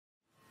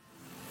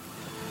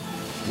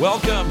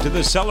Welcome to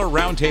the Seller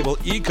Roundtable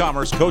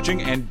e-commerce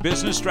coaching and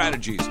business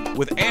strategies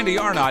with Andy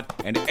Arnott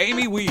and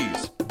Amy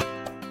Wees.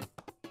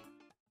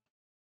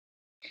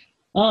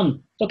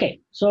 Okay,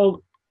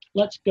 so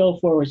let's go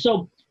forward.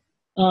 So,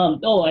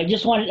 I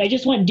just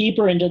went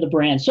deeper into the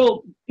brand.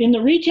 So in the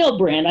retail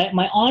brand,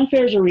 my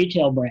OnFair is a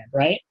retail brand,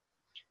 right?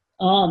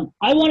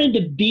 I wanted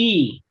to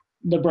be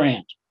the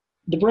brand.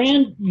 The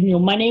brand,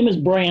 my name is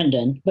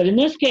Brandon, but in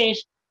this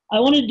case, I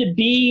wanted to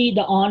be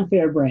the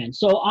OnFair brand.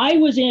 So I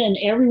was in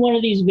every one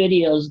of these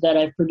videos that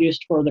I've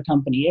produced for the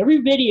company. Every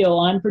video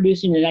I'm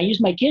producing, and I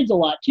use my kids a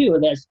lot too,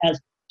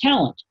 as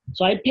talent.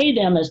 So I pay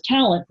them as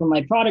talent for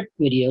my product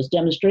videos,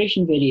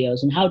 demonstration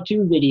videos, and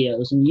how-to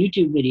videos, and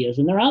YouTube videos,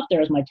 and they're out there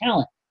as my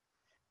talent.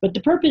 But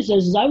the purpose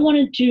is I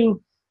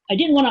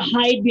didn't want to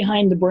hide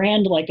behind the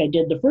brand like I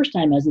did the first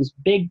time as this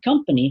big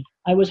company.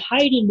 I was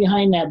hiding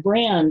behind that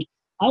brand.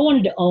 I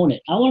wanted to own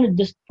it. I wanted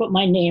to just put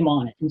my name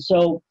on it. And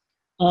so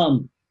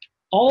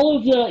all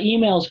of the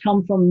emails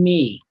come from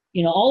me.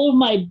 All of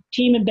my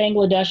team in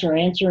Bangladesh are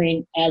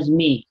answering as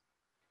me,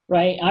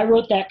 right? I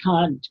wrote that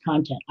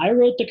content. I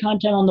wrote the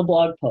content on the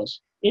blog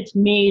post. It's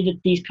me that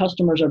these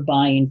customers are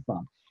buying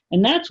from.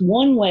 And that's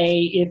one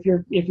way, if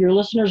your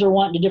listeners are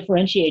wanting to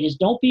differentiate, is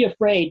don't be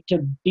afraid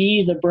to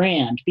be the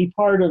brand, be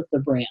part of the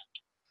brand.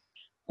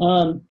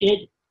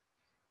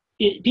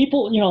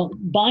 People,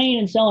 buying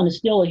and selling is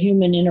still a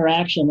human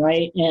interaction,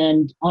 right?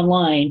 And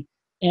online.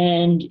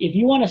 And if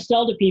you want to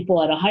sell to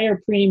people at a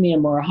higher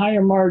premium or a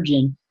higher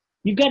margin,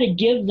 you've got to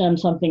give them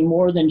something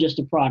more than just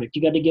a product.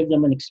 You got to give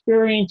them an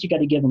experience. You got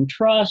to give them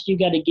trust. You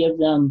got to give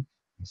them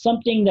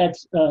something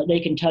that's they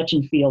can touch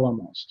and feel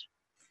almost.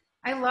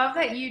 I love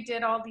that you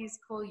did all these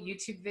cool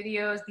YouTube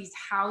videos, these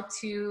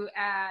how-to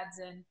ads,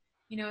 and,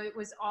 it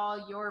was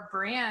all your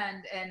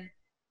brand. And,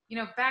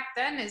 back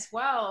then as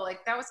well,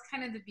 like that was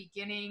kind of the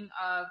beginning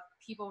of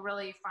people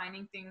really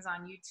finding things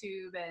on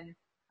YouTube. And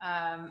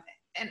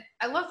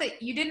I love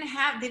that it didn't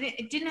have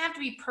to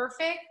be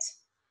perfect.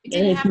 It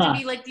didn't have to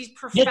be like these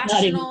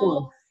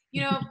professional,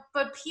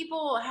 but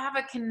people have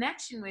a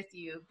connection with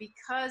you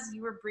because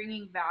you were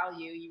bringing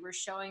value, you were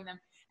showing them.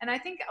 And I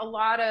think a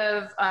lot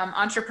of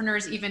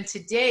entrepreneurs, even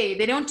today,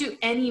 they don't do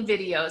any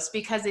videos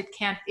because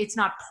it's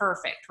not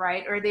perfect,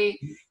 right? Or they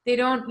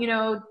don't,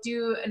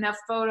 do enough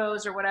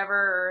photos or whatever,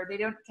 or they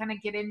don't kind of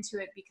get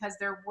into it because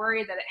they're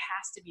worried that it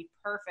has to be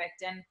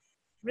perfect. And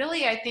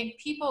really, I think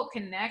people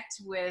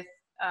connect with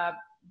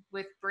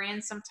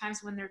brands sometimes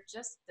when they're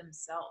just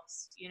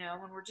themselves,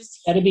 when we're just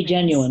humans. Gotta be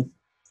genuine.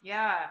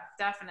 Yeah,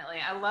 definitely.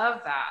 I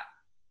love that.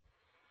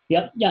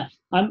 Yep. Yeah.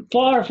 I'm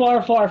far,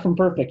 far, far from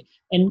perfect.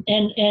 And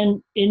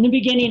in the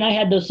beginning, I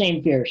had those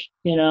same fears,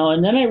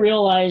 and then I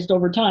realized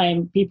over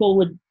time, people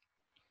would,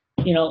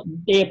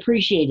 they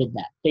appreciated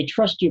that. They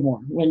trust you more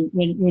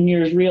when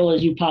you're as real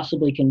as you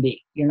possibly can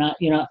be. You're not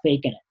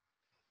faking it.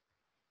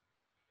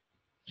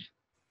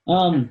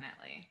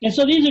 Definitely. And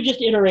so these are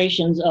just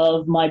iterations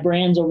of my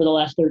brands over the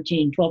last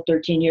 12,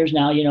 13 years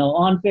now.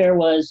 OnFair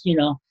was,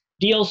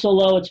 deal so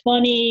low it's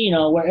funny,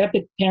 where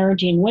epic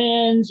parenting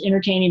wins,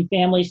 entertaining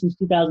families since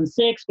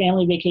 2006,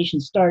 family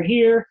vacations start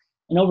here,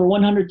 and over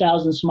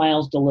 100,000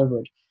 smiles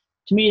delivered.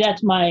 To me,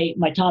 that's my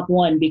top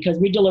one because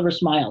we deliver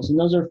smiles, and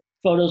those are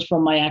photos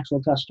from my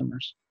actual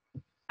customers.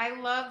 I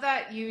love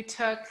that you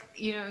took,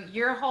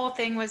 your whole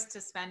thing was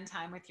to spend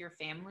time with your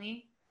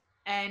family,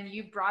 and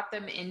you brought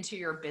them into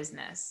your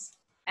business.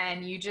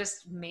 And you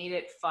just made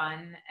it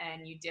fun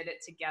and you did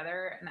it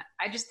together. And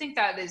I just think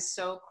that is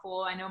so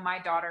cool. I know my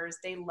daughters,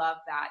 they love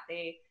that.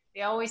 They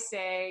always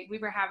say, we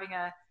were having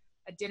a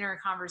dinner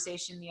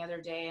conversation the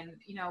other day, and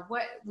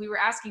what we were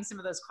asking some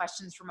of those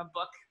questions from a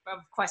book of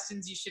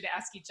questions you should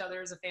ask each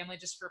other as a family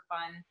just for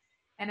fun.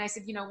 And I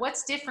said,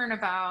 what's different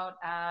about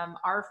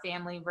our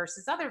family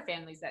versus other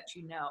families that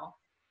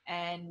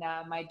And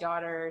my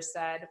daughter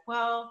said,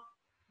 well,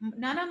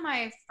 none of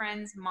my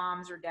friends'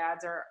 moms or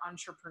dads are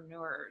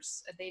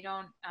entrepreneurs. They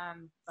don't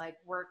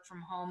work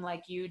from home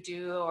like you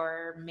do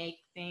or make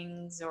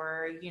things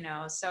or,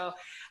 so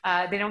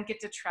they don't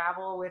get to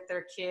travel with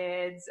their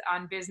kids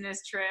on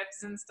business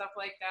trips and stuff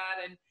like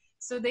that. And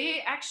so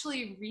they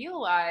actually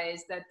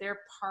realize that they're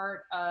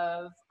part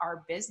of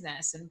our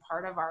business and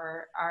part of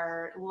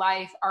our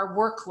life, our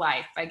work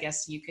life, I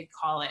guess you could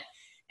call it.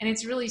 And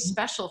it's really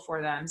special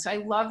for them. So I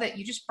love that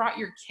you just brought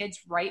your kids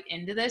right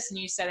into this and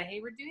you said,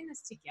 hey, we're doing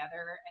this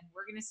together and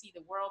we're going to see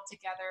the world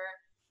together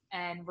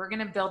and we're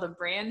going to build a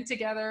brand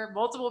together,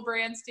 multiple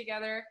brands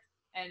together.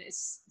 And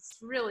it's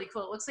really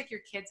cool. It looks like your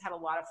kids had a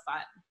lot of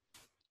fun.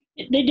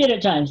 They did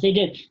at times. They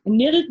did.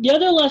 And the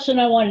other lesson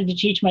I wanted to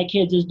teach my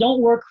kids is don't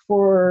work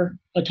for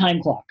a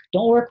time clock.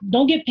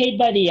 Don't get paid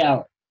by the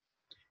hour.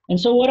 And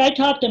so what I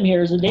taught them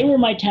here is that they were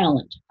my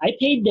talent. I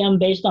paid them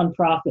based on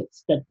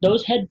profits that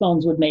those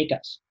headphones would make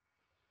us.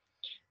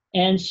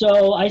 And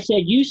so I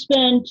said, you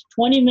spend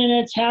 20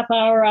 minutes, half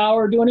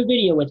hour doing a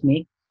video with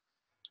me,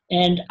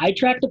 and I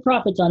track the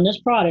profits on this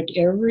product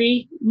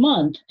every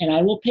month, and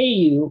I will pay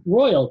you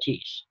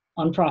royalties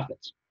on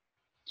profits.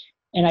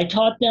 And I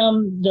taught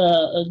them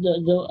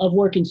the of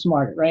working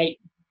smarter, right?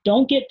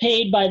 don't get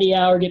paid by the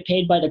hour, get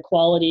paid by the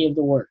quality of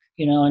the work,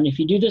 and if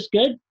you do this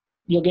good,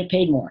 you'll get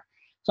paid more.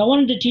 So I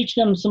wanted to teach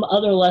them some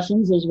other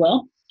lessons as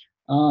well.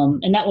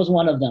 And that was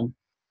one of them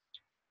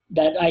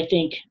that I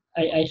think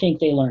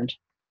they learned.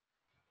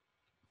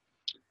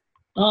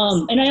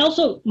 And I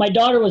also, my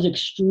daughter was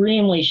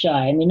extremely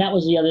shy. I mean, that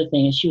was the other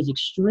thing, is she was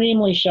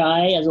extremely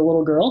shy as a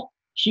little girl.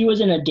 She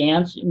was in a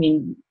dance. I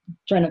mean,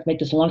 trying not to make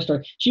this a long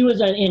story. She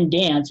was in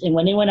dance, and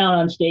when they went out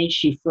on stage,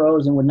 she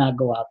froze and would not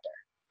go out there.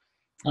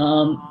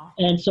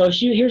 And so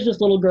here's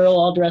this little girl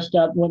all dressed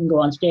up, wouldn't go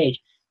on stage.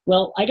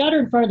 Well, I got her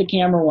in front of the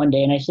camera one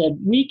day, and I said,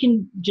 we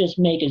can just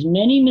make as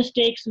many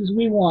mistakes as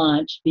we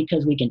want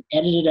because we can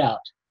edit it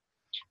out.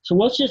 So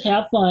let's just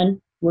have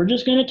fun. We're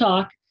just going to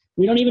talk.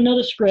 We don't even know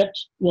the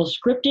script. We'll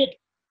script it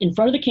in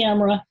front of the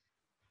camera,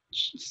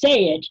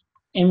 say it,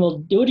 and we'll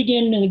do it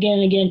again and again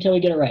and again until we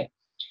get it right.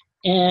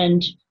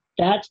 And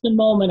that's the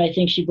moment I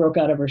think she broke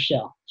out of her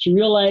shell. She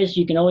realized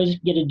you can always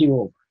get a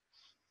do-over.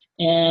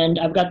 And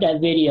I've got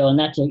that video, and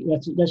that's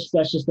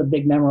just a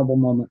big memorable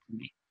moment for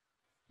me.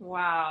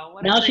 Wow.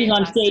 Now she's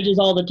on stages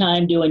all the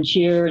time doing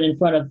cheer and in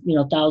front of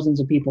thousands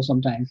of people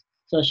sometimes.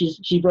 So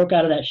she broke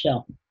out of that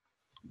shell.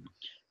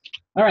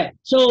 All right,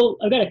 so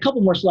I've got a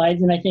couple more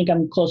slides, and I think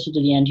I'm closer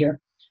to the end here.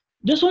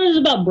 This one is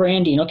about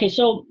branding. Okay,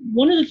 so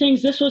one of the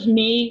things, this was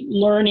me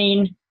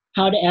learning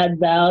how to add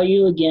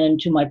value again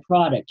to my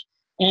product.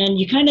 And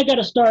you kind of got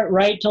to start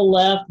right to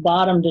left,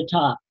 bottom to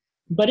top.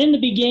 But in the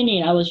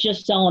beginning, I was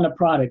just selling a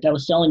product. I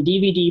was selling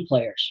DVD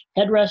players,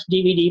 headrest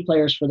DVD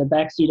players for the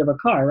back seat of a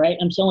car, right?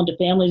 I'm selling to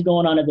families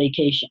going on a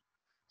vacation.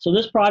 So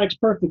this product's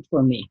perfect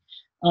for me.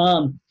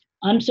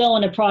 I'm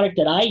selling a product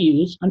that I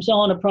use. I'm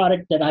selling a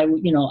product that I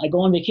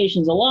go on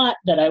vacations a lot,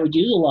 that I would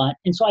use a lot.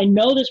 And so I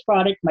know this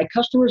product, my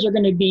customers are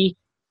going to be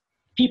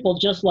people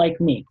just like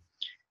me.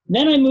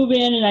 Then I move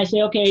in and I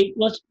say, okay,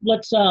 let's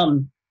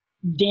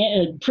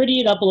pretty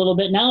it up a little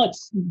bit. Now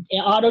it's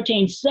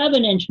Autotane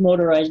 7-inch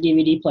motorized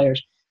DVD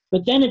players,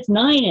 but then it's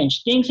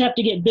 9-inch. Things have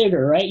to get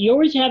bigger, right? You're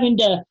always having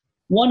to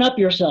one-up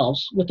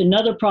yourselves with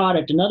another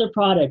product,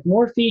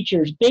 more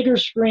features, bigger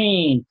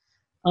screen,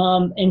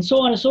 and so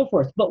on and so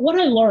forth. But what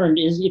I learned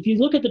is, if you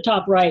look at the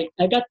top right,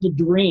 I got the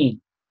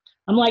Dream.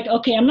 I'm like,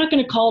 okay, I'm not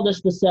going to call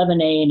this the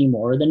 7A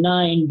anymore, or the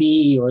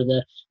 9B, or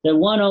the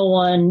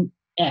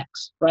 101X,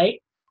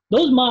 right?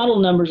 Those model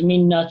numbers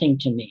mean nothing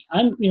to me.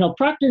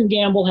 Procter &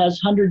 Gamble has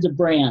hundreds of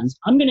brands.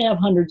 I'm going to have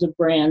hundreds of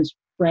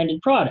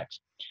branded products.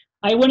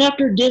 I went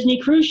after Disney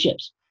cruise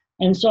ships.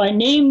 And so I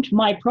named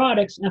my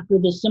products after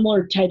the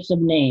similar types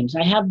of names.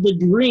 I have the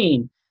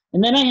Dream,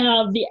 and then I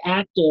have the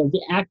Active,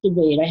 the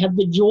Activate. I have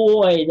the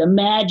Joy, the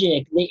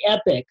Magic, the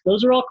Epic.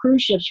 Those are all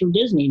cruise ships from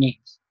Disney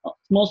names,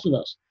 most of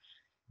those.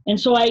 And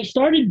so I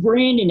started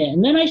branding it.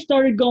 And then I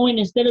started going,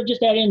 instead of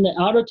just adding the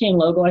Autotane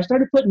logo, I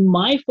started putting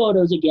my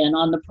photos again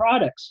on the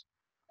products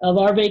of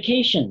our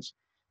vacations.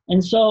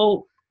 And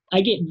so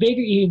I get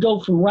bigger. You go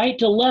from right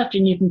to left,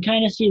 and you can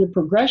kind of see the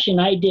progression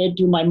I did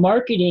through my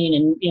marketing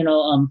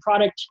and,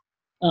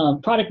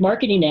 product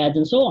marketing ads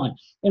and so on.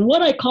 And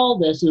what I call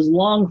this is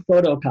long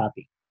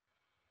photocopy.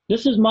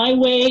 This is my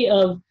way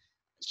of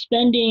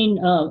spending,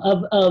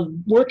 of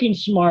working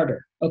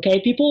smarter.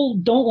 Okay, people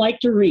don't like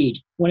to read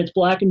when it's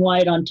black and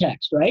white on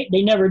text, right?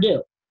 They never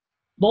do.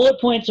 Bullet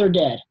points are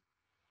dead.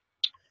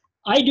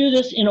 I do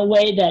this in a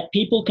way that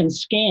people can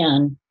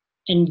scan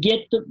and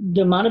get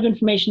the amount of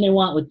information they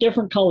want with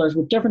different colors,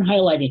 with different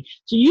highlighting.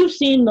 So you've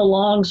seen the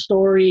long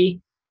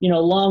story,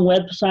 long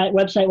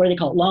website where they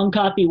call it long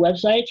copy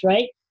websites,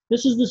 right?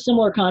 This is the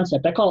similar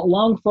concept. I call it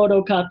long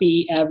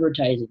photocopy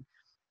advertising.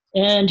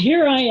 And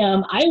here I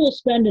am. I will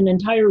spend an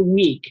entire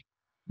week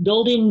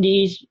building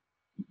these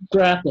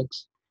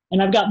graphics.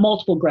 And I've got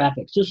multiple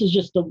graphics. This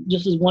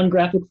is one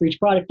graphic for each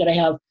product that I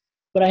have,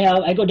 but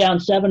I go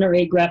down 7 or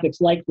 8 graphics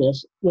like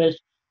this with,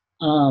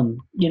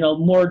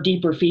 more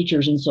deeper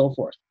features and so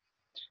forth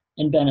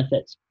and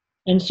benefits.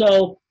 And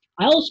so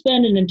I'll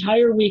spend an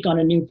entire week on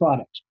a new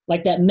product.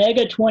 Like that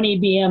Mega 20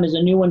 BM is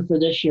a new one for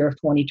this year of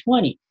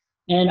 2020.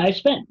 And I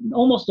spent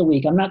almost a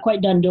week. I'm not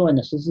quite done doing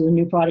this. This is a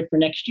new product for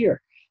next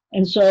year.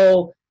 And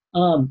so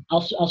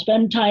I'll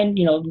spend time,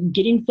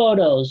 getting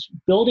photos,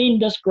 building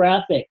this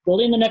graphic,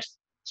 building the next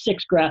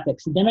 6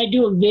 graphics. And then I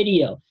do a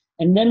video,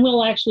 and then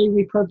we'll actually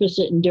repurpose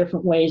it in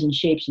different ways and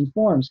shapes and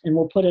forms, and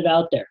we'll put it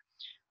out there.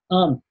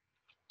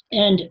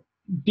 And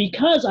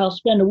because I'll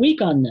spend a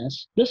week on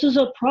this, this is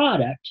a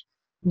product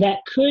that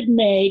could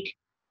make,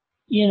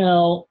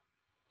 it'll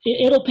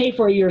pay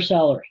for a year's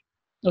salary.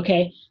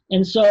 Okay.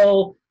 And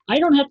so I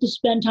don't have to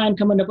spend time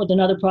coming up with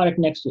another product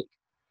next week,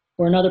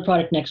 or another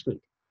product next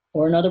week,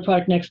 or another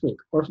product next week,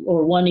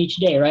 or one each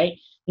day, right?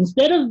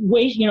 Instead of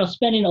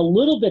spending a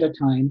little bit of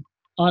time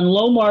on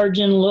low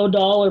margin, low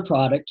dollar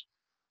product,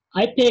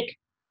 I pick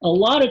a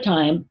lot of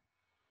time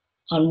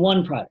on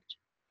one product.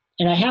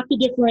 And I have to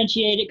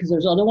differentiate it because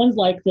there's other ones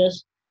like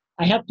this.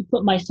 I have to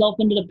put myself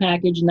into the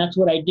package, and that's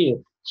what I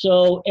do.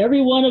 So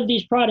every one of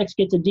these products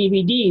gets a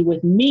DVD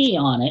with me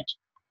on it,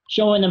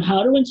 showing them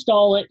how to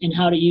install it and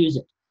how to use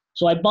it.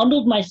 So I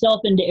bundled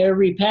myself into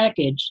every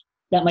package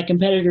that my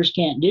competitors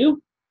can't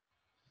do.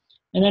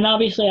 And then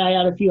obviously I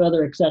add a few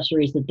other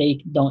accessories that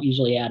they don't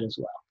usually add as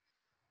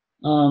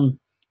well.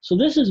 So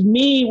this is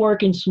me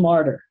working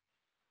smarter.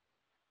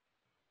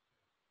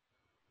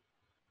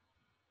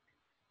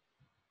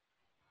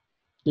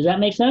 Does that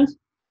make sense?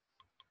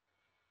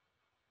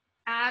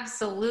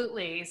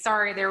 Absolutely.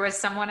 Sorry, there was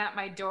someone at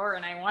my door,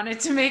 and I wanted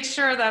to make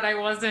sure that I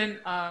wasn't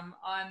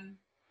on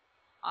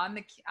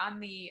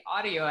the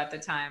audio at the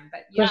time.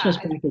 But yeah, Christmas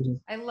packages.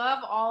 I love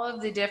all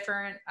of the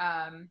different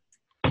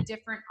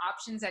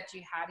options that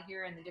you had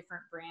here and the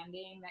different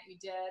branding that you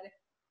did.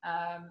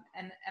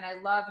 And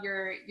I love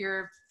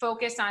your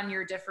focus on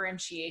your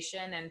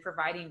differentiation and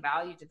providing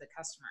value to the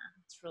customer.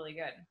 It's really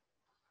good.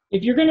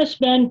 If you're going to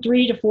spend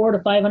 $300 to $400 to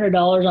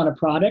 $500 on a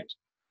product,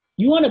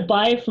 you want to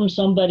buy from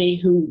somebody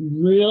who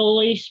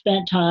really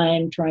spent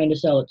time trying to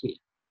sell it to you.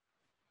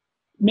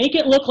 Make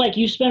it look like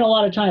you spent a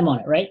lot of time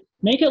on it, right?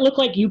 Make it look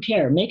like you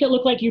care. Make it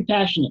look like you're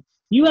passionate.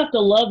 You have to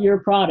love your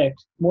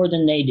product more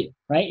than they do,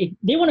 right? If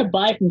they want to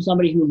buy from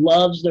somebody who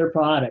loves their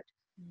product,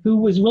 who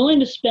was willing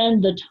to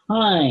spend the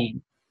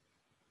time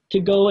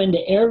to go into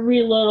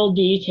every little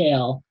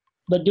detail,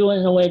 but do it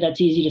in a way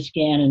that's easy to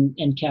scan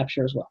and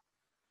capture as well.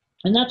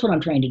 And that's what I'm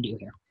trying to do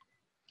here.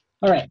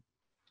 All right.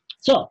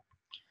 So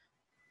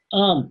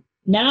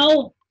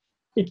now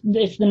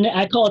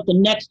I call it the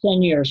next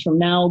 10 years from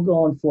now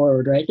going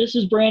forward, right? This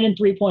is Brandon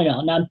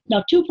 3.0.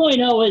 Now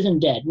 2.0 isn't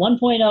dead.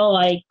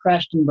 1.0 I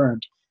crashed and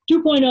burned.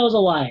 2.0 is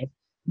alive.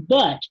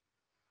 But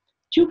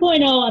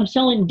 2.0, I'm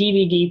selling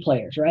DVD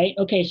players, right?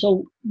 Okay,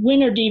 so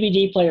when are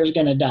DVD players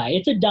going to die?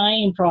 It's a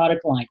dying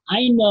product line.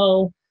 I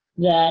know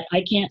that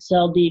I can't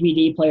sell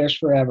DVD players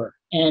forever.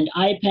 And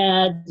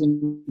iPads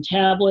and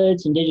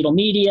tablets and digital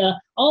media,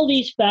 all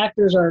these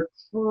factors are,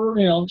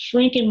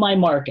 shrinking my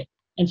market.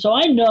 And so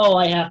I know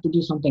I have to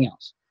do something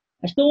else.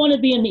 I still want to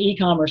be in the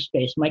e-commerce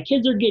space. My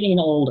kids are getting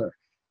older.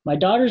 My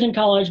daughter's in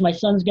college. My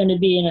son's going to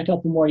be in a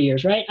couple more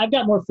years, right? I've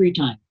got more free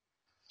time.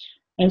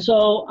 And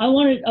so I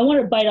want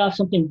to bite off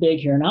something big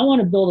here, and I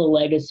want to build a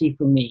legacy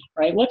for me,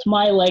 right? What's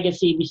my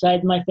legacy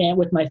besides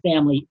with my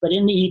family, but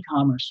in the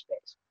e-commerce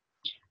space?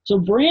 So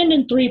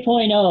Brandon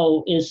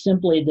 3.0 is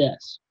simply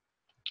this.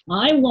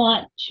 I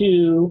want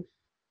to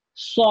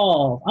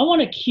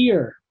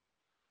cure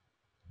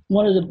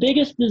one of the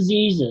biggest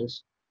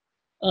diseases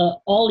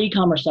all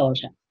e-commerce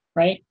sellers have,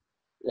 right?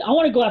 I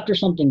want to go after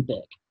something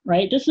big,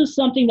 right? This is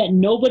something that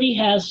nobody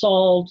has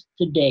solved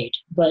to date,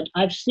 but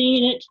I've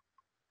seen it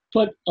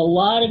put a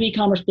lot of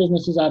e-commerce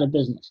businesses out of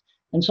business.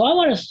 And so I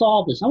want to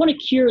solve this. I want to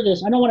cure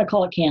this. I don't want to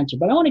call it cancer,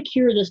 but I want to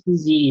cure this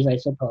disease, I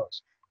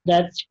suppose,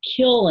 that's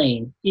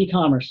killing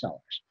e-commerce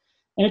sellers.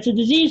 And it's a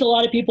disease a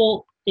lot of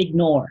people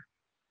ignore.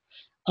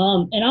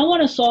 And I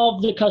want to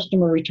solve the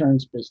customer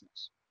returns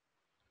business.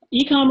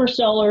 E-commerce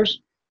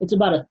sellers, it's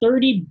about a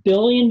 $30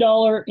 billion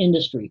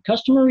industry.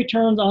 Customer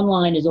returns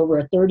online is over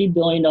a $30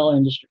 billion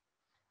industry.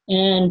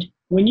 And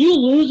when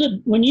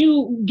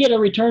you get a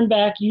return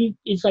back,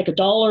 it's like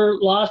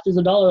 $1 lost is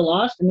 $1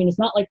 lost. I mean, it's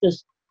not like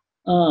this.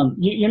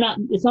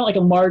 It's not like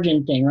a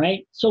margin thing,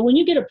 right? So when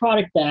you get a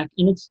product back,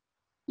 and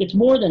it's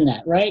more than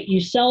that, right? You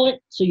sell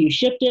it, so you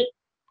shipped it.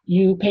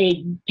 You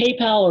paid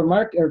PayPal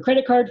or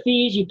credit card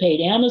fees. You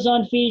paid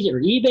Amazon fees or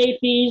eBay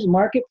fees,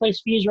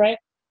 marketplace fees, right?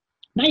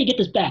 Now you get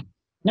this back.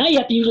 Now you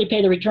have to usually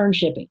pay the return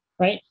shipping,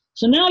 right?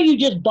 So now you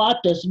just bought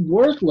this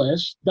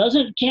worthless,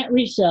 can't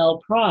resell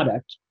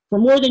product for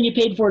more than you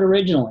paid for it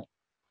originally.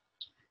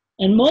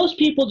 And most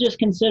people just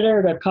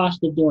consider it a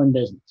cost of doing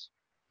business.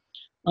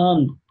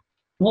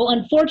 Well,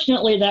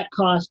 unfortunately, that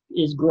cost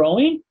is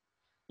growing.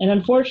 And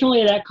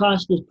unfortunately, that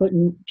cost is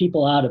putting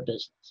people out of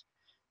business.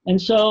 And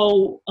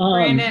so,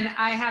 Brandon,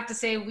 I have to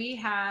say we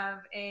have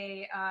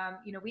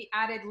we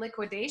added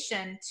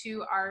liquidation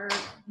to our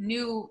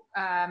new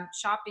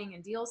shopping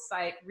and deals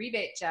site,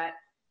 RebateJet,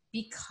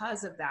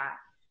 because of that.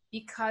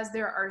 Because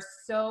there are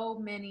so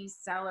many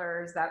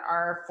sellers that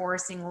are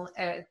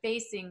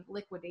facing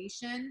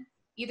liquidation,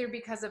 either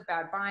because of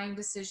bad buying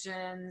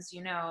decisions,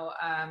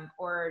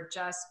 or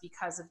just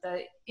because of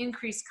the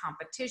increased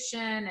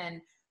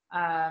competition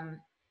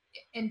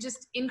and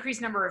just increased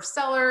number of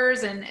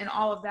sellers and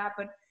all of that.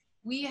 But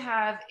we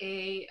have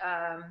a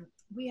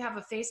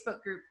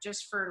Facebook group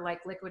just for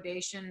like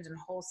liquidations and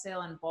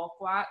wholesale and bulk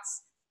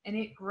lots, and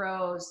it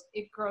grows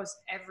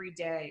every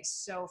day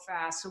so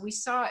fast. So we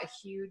saw a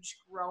huge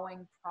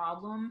growing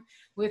problem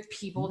with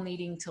people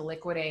needing to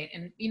liquidate,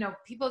 and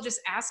people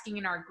just asking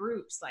in our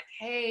groups like,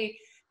 hey,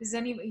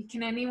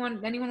 can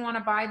anyone want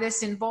to buy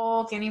this in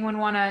bulk? Anyone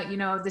want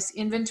to, this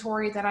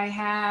inventory that I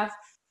have?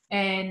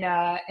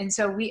 And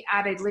so we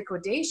added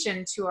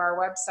liquidation to our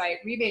website,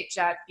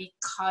 RebateJet,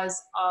 because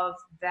of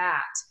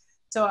that.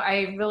 So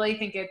I really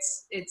think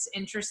it's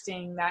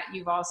interesting that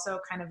you've also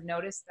kind of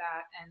noticed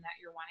that and that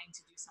you're wanting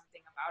to do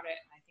something about it.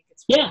 And I think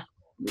it's really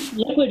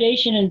cool.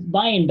 Liquidation and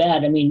buying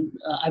bad. I mean,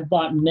 I've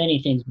bought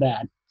many things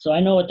bad, so I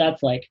know what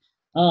that's like.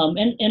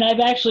 And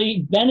I've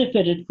actually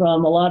benefited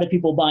from a lot of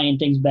people buying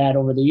things bad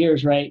over the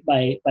years, right?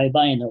 By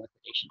buying the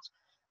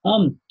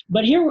liquidations.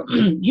 But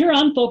here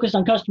I'm focused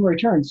on customer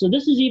returns. So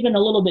this is even a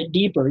little bit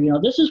deeper.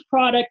 This is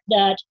product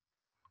that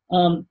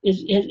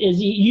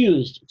is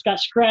used. It's got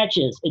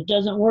scratches. It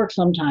doesn't work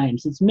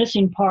sometimes. It's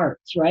missing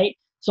parts, right?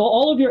 So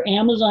all of your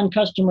Amazon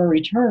customer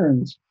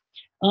returns,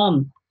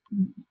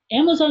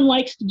 Amazon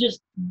likes to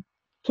just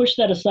push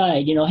that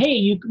aside.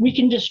 Hey, we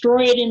can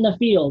destroy it in the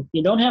field.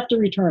 You don't have to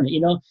return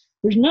it.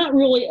 There's not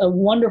really a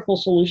wonderful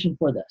solution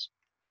for this.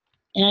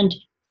 And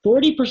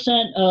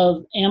 40%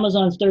 of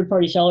Amazon's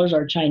third-party sellers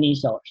are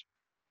Chinese sellers.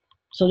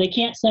 So they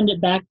can't send it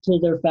back to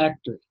their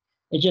factory.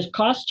 It just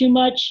costs too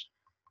much.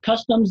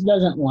 Customs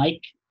doesn't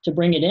like to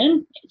bring it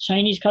in.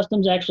 Chinese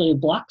customs actually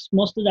blocks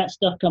most of that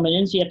stuff coming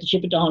in, so you have to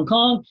ship it to Hong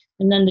Kong,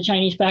 and then the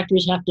Chinese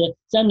factories have to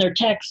send their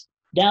techs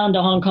down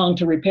to Hong Kong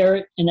to repair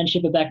it and then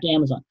ship it back to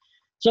Amazon.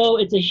 So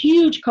it's a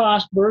huge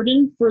cost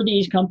burden for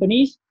these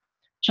companies,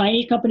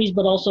 Chinese companies,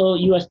 but also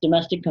U.S.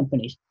 domestic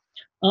companies.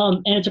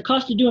 And it's a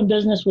cost of doing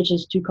business, which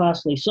is too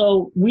costly.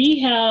 So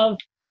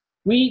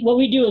what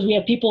we do is we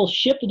have people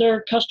ship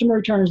their customer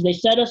returns. They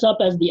set us up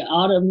as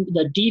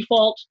the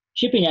default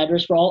shipping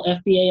address for all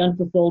FBA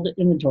unfulfillable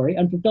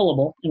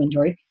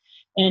inventory.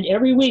 And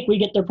every week we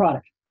get their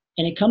product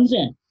and it comes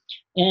in.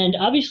 And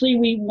obviously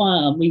we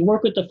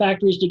work with the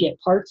factories to get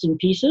parts and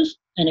pieces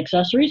and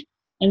accessories.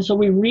 And so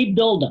we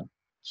rebuild them.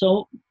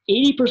 So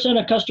 80%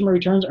 of customer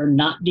returns are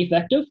not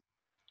defective.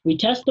 We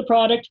test the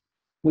product,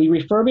 we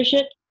refurbish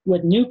it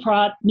with new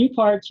parts,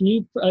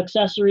 new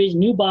accessories,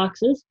 new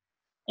boxes,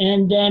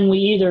 and then we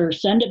either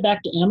send it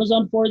back to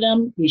Amazon for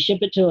them, we ship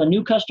it to a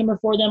new customer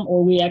for them,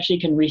 or we actually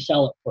can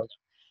resell it for them.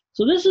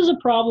 So this is a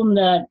problem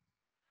that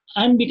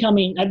I've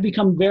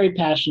become very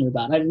passionate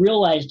about. I've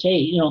realized,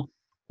 hey,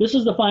 this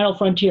is the final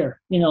frontier,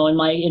 in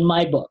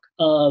my book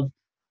of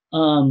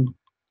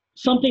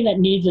something that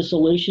needs a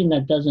solution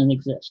that doesn't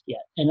exist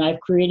yet. And I've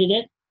created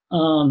it.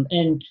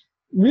 And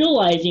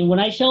realizing when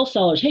I tell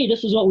sellers, hey,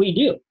 this is what we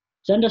do.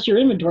 Send us your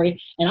inventory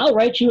and I'll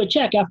write you a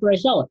check after I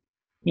sell it,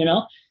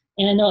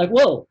 And they're like,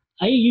 whoa,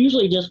 I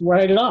usually just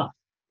write it off.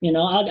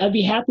 I'd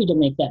be happy to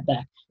make that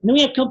back. And then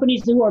we have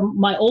companies who are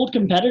my old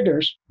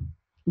competitors,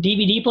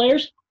 DVD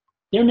players.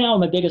 They're now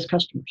my biggest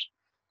customers.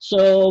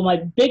 So my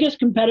biggest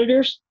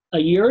competitors a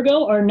year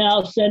ago are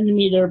now sending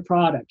me their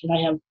product. And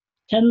I have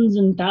tens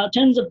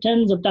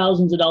of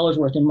thousands of dollars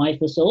worth in my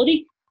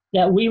facility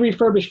that we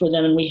refurbish for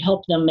them and we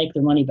help them make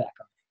their money back.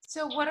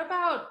 So what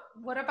about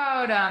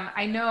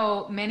I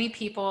know many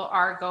people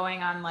are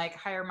going on like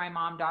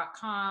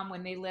hiremymom.com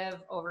when they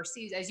live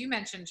overseas. As you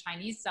mentioned,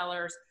 Chinese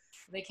sellers,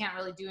 they can't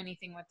really do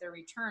anything with their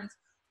returns.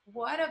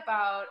 What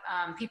about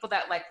people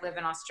that like live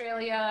in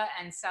Australia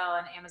and sell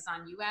on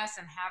Amazon US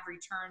and have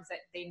returns that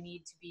they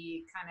need to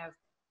be kind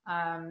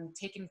of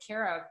taken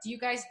care of? Do you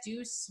guys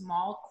do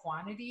small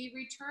quantity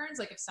returns?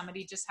 Like if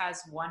somebody just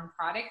has one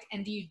product,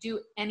 and do you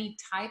do any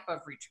type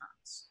of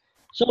returns?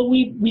 So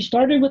we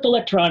started with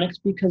electronics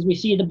because we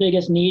see the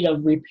biggest need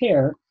of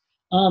repair,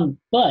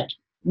 but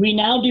we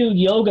now do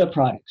yoga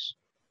products.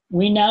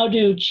 We now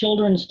do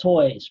children's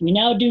toys. We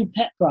now do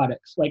pet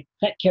products like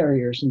pet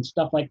carriers and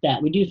stuff like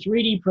that. We do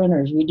 3D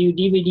printers. We do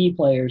DVD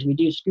players. We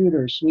do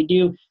scooters. We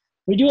do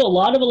a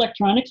lot of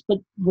electronics, but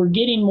we're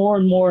getting more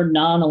and more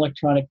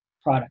non-electronic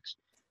products.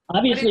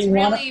 Obviously, but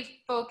it's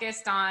really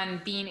focused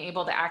on being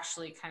able to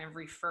actually kind of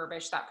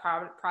refurbish that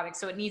product.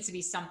 So it needs to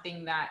be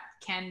something that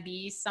can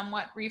be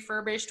somewhat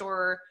refurbished,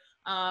 or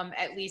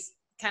at least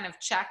kind of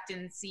checked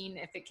and seen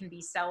if it can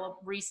be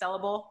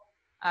resellable.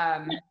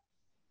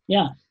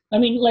 Yeah. I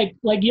mean, like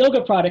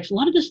yoga products, a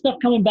lot of this stuff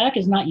coming back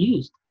is not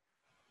used.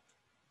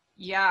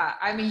 Yeah.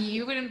 I mean,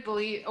 you wouldn't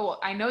believe,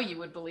 I know you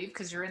would believe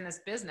because you're in this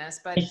business,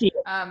 but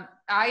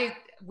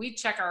we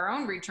check our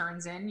own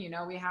returns in,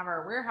 we have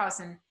our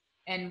warehouse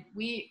and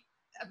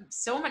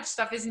so much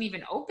stuff isn't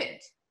even opened.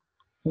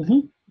 Mm-hmm.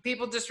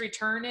 People just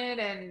return it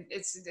and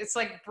it's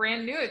like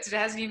brand new. It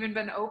hasn't even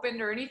been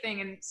opened or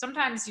anything. And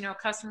sometimes,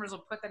 customers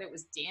will put that it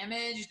was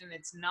damaged and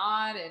it's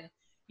not. And,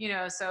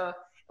 so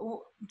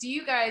do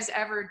you guys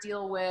ever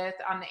deal with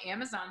on the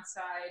Amazon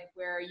side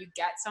where you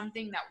get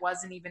something that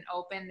wasn't even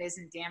opened,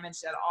 isn't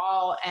damaged at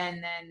all, and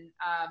then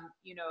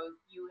you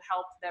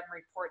help them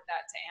report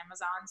that to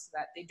Amazon so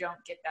that they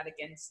don't get that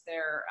against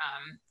their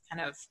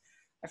kind of,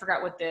 I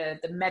forgot what the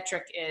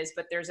metric is,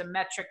 but there's a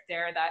metric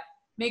there that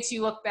makes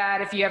you look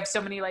bad if you have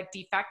so many like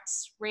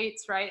defects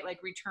rates, right?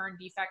 Like return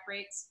defect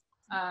rates.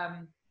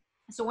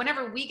 So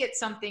whenever we get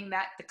something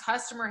that the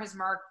customer has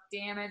marked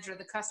damage or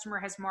the customer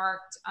has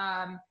marked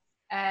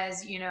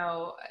as,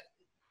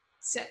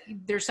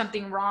 there's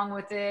something wrong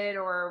with it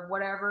or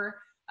whatever,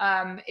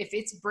 if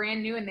it's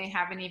brand new and they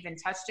haven't even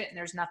touched it and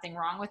there's nothing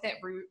wrong with it,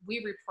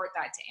 we report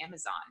that to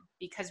Amazon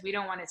because we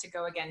don't want it to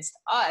go against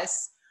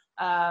us.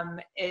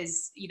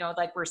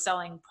 Like we're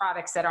selling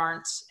products that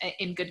aren't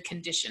in good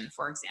condition,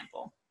 for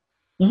example.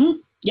 Mm-hmm.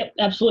 Yep,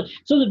 absolutely.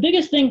 So the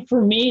biggest thing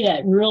for me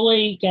that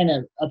really kind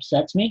of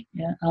upsets me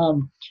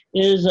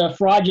is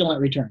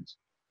fraudulent returns.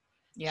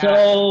 Yeah.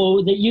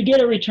 So that you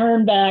get a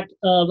return back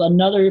of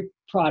another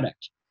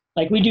product.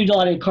 Like we do a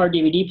lot of car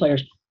DVD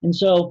players. And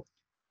so,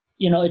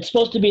 it's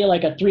supposed to be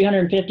like a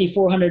 $350,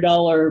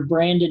 $400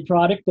 branded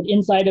product, but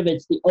inside of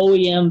it's the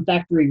OEM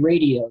factory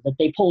radio that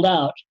they pulled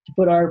out to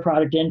put our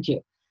product into.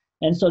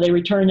 And so they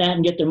return that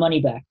and get their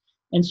money back.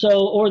 And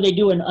so, or they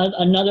do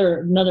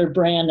another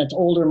brand that's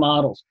older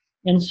models.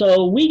 And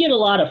so we get a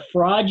lot of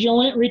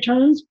fraudulent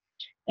returns.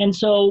 And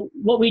so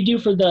what we do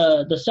for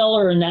the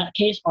seller, in that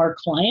case, our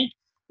client,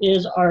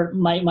 is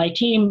my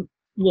team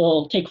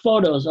will take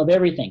photos of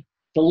everything.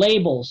 The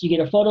labels, you get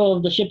a photo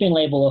of the shipping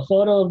label, a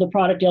photo of the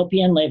product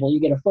LPN label, you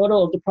get a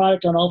photo of the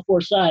product on all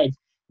four sides.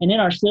 And in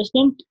our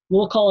system,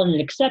 we'll call it an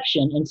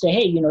exception and say,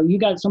 hey, you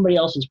got somebody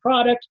else's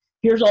product.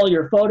 Here's all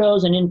your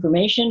photos and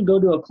information. Go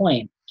do a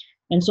claim.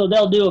 And so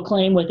they'll do a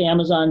claim with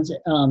Amazon's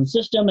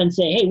system and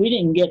say, hey, we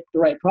didn't get the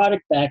right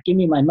product back. Give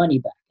me my money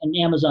back. And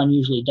Amazon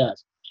usually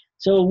does.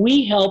 So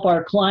we help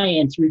our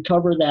clients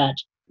recover that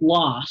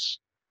loss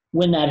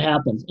when that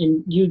happens.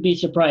 And you'd be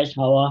surprised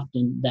how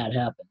often that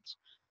happens.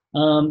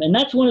 And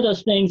that's one of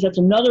those things, that's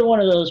another one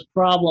of those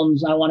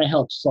problems I want to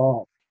help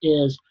solve,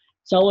 is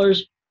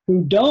sellers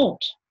who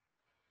don't,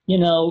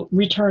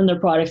 return their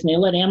products and they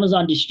let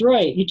Amazon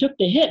destroy it. You took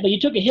the hit, but you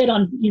took a hit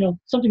on,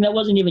 something that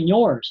wasn't even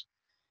yours.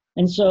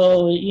 And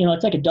so,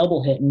 it's like a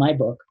double hit in my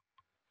book.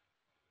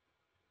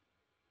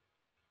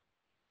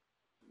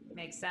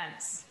 Makes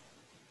sense.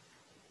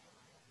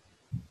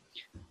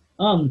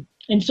 And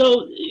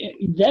so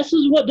this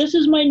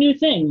is my new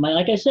thing.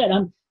 Like I said,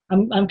 I'm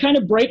kind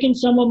of breaking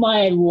some of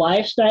my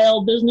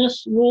lifestyle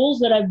business rules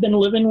that I've been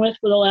living with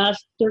for the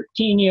last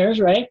 13 years,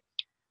 right?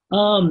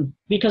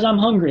 Because I'm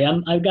hungry.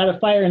 I've got a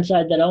fire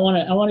inside that I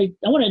want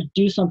to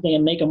do something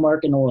and make a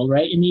mark in the world,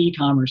 right? In the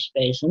e-commerce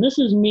space. And this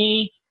is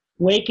me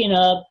waking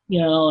up,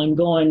 and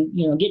going,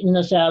 getting in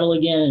the saddle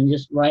again and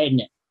just riding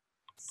it.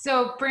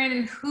 So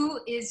Brandon, who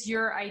is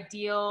your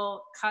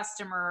ideal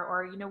customer?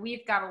 Or,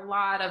 we've got a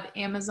lot of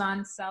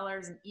Amazon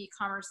sellers and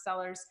e-commerce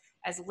sellers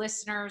as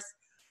listeners.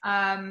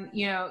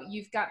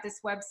 You've got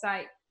this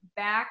website,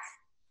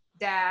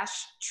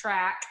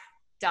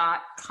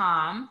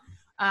 back-track.com.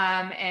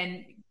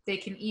 And they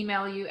can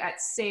email you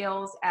at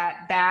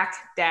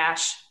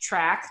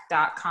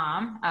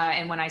sales@back-track.com.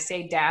 And when I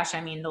say dash,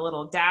 I mean the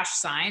little dash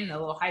sign, the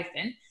little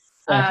hyphen.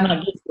 It's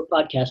not good for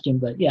podcasting,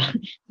 but yeah.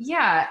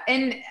 Yeah.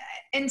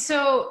 And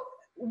so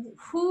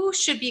who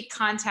should be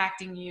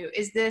contacting you?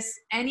 Is this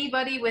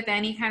anybody with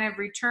any kind of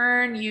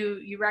return?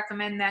 You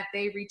recommend that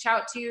they reach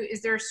out to you?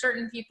 Is there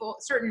certain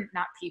returns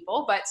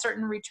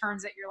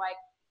that you're like,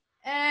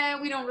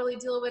 we don't really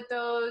deal with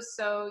those.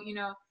 So,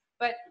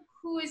 but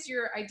who is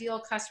your ideal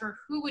customer?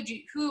 Who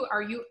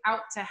are you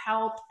out to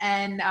help?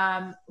 And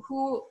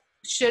who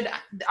should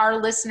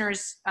our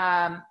listeners,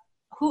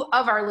 who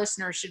of our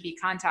listeners should be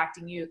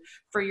contacting you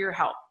for your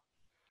help?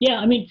 Yeah,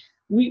 I mean,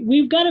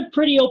 we've got a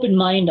pretty open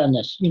mind on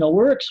this.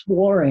 We're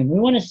exploring. We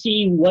want to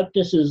see what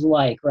this is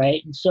like,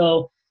 right? And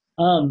so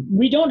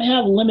we don't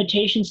have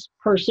limitations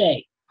per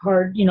se,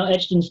 hard,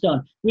 etched in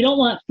stone. We don't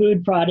want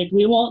food product.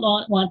 We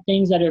won't want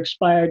things that are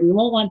expired. We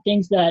won't want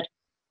things that,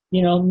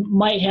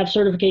 might have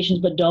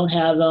certifications but don't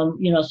have them.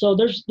 So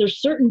there's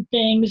certain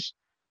things,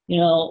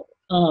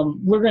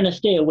 we're going to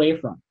stay away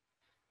from,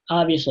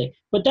 obviously.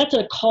 But that's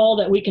a call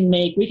that we can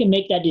make. We can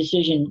make that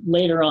decision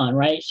later on,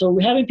 right? So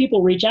we're having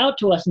people reach out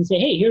to us and say,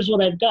 hey, here's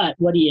what I've got.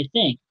 What do you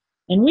think?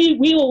 And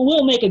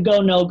we'll make a go,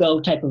 no go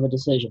type of a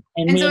decision.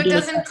 And so it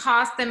doesn't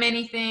cost them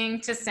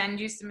anything to send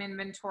you some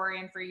inventory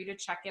and for you to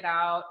check it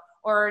out.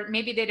 Or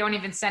maybe they don't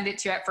even send it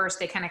to you at first.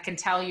 They kind of can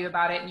tell you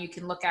about it and you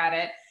can look at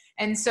it.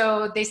 And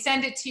so they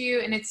send it to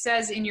you and it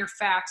says in your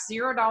fax,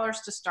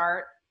 $0 to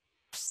start,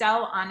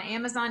 sell on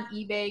Amazon,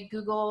 eBay,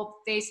 Google,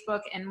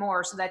 Facebook, and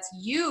more. So that's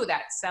you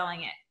that's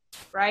selling it,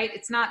 right?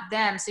 It's not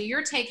them. So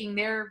you're taking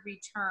their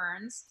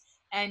returns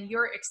and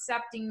you're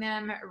accepting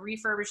them,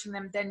 refurbishing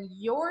them. Then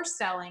you're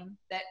selling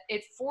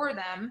it for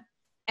them.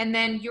 And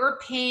then you're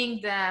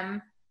paying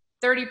them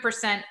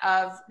 30%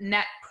 of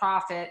net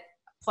profit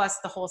plus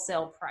the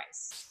wholesale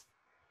price.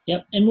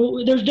 Yep.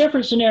 And there's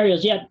different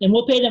scenarios. Yeah. And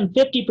we'll pay them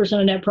 50%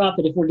 of net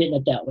profit if we're getting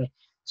it that way.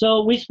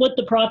 So we split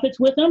the profits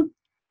with them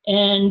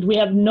and we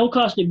have no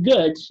cost of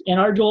goods. And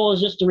our goal is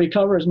just to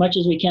recover as much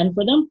as we can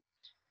for them.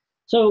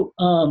 So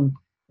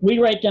we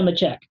write them a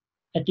check.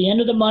 At the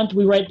end of the month,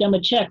 we write them a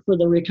check for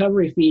the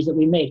recovery fees that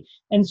we made.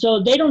 And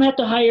so they don't have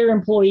to hire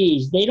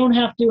employees. They don't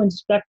have to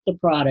inspect the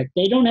product.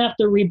 They don't have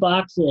to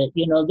rebox it.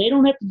 They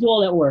don't have to do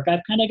all that work.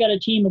 I've kind of got a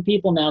team of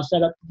people now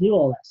set up to do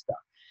all that stuff.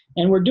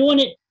 And we're doing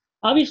it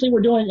in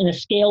a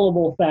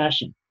scalable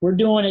fashion. We're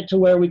doing it to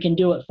where we can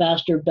do it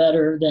faster,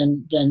 better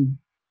than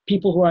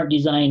people who aren't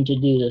designed to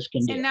do this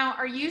can do. And now,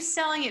 are you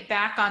selling it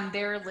back on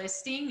their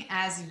listing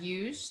as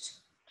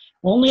used?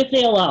 Only if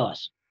they allow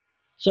us.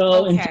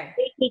 So okay.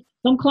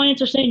 Some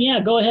clients are saying, yeah,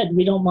 go ahead.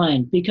 We don't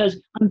mind because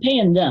I'm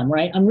paying them,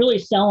 right? I'm really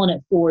selling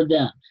it for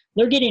them.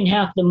 They're getting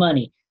half the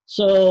money.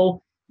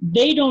 So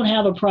they don't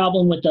have a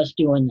problem with us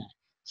doing that.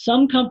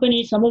 Some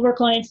companies, some of our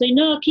clients say,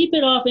 no, keep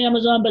it off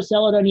Amazon, but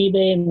sell it on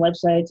eBay and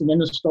websites and in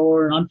the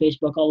store and on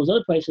Facebook, all those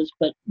other places,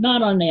 but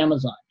not on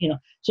Amazon,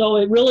 So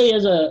it really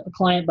is a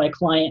client by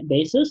client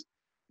basis.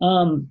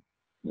 It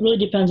really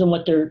depends on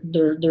what their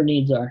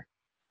needs are.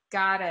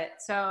 Got it.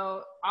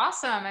 So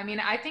awesome. I mean,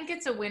 I think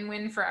it's a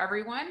win-win for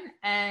everyone.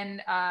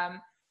 And,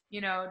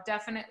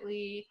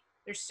 definitely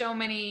there's so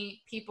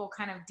many people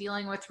kind of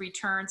dealing with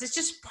returns. It's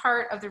just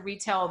part of the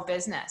retail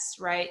business,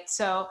 right?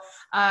 So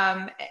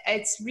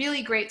it's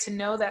really great to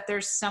know that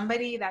there's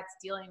somebody that's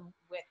dealing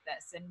with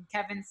this. And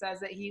Kevin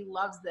says that he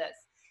loves this.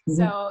 Mm-hmm.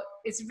 So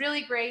it's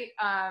really great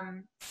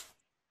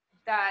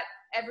that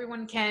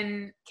everyone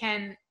can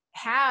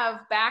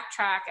have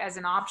Backtrack as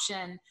an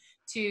option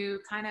to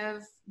kind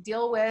of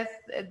deal with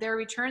their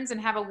returns and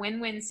have a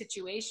win-win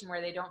situation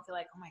where they don't feel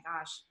like, oh my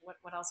gosh, what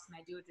else can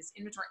I do with this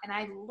inventory? And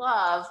I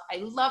love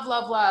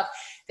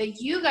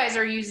that you guys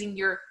are using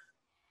your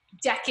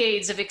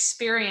decades of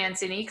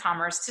experience in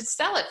e-commerce to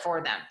sell it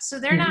for them. So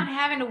they're not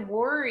having to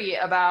worry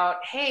about,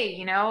 hey,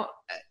 you know,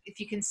 if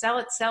you can sell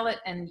it,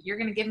 and you're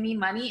going to give me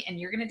money and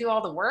you're going to do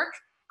all the work.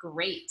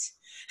 Great.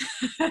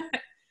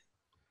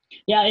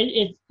 Yeah,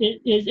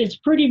 it's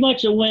pretty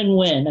much a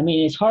win-win. I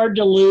mean, it's hard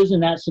to lose in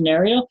that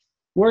scenario.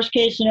 Worst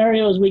case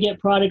scenario is we get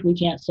product we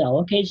can't sell.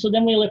 Okay, so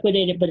then we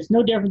liquidate it, but it's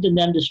no different than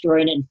them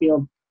destroying it in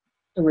field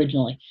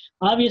originally.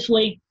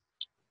 Obviously,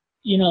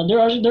 you know, there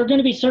are going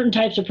to be certain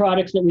types of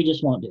products that we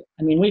just won't do.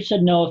 I mean, we've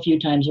said no a few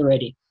times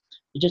already.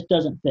 It just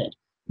doesn't fit.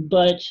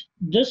 But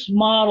this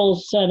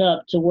model's set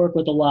up to work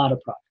with a lot of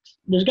products.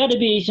 There's got to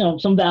be, you know,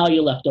 some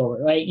value left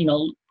over, right? You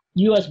know,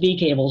 USB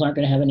cables aren't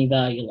going to have any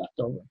value left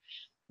over.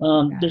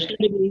 There's going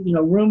to be, you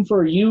know, room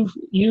for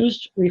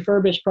used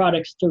refurbished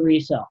products to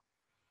resell.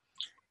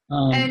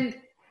 And,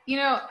 you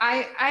know,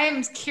 I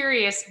am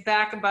curious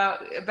back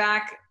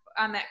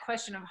on that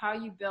question of how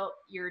you built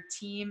your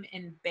team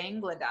in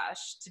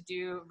Bangladesh to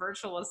do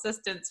virtual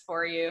assistants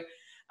for you.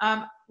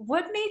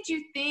 What made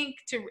you think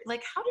to,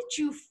 like, how did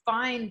you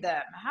find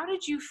them? How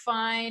did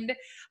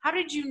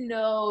you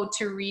know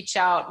to reach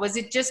out? Was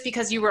it just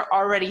because you were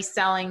already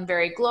selling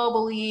very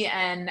globally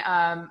and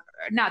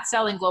not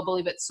selling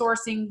globally, but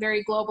sourcing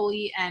very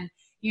globally, and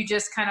you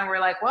just kind of were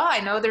like, well, I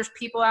know there's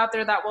people out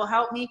there that will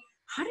help me?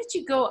 How did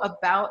you go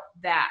about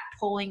that,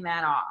 pulling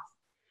that off?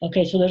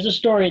 Okay, so there's a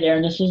story there,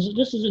 and this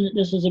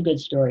is a good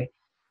story.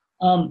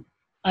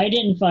 I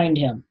didn't find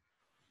him.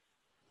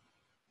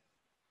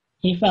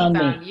 He found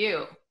me.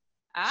 You.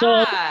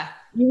 So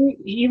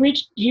he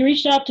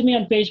reached out to me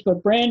on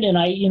Facebook. Brandon,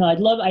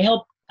 I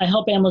help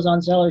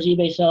Amazon sellers,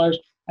 eBay sellers.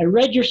 I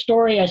read your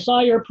story. I saw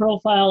your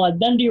profile. I've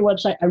been to your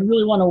website. I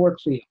really want to work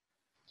for you.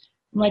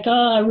 I'm like,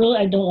 I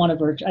didn't want a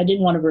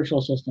virtual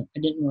assistant. I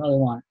didn't really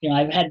want it. You know,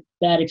 I've had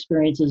bad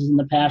experiences in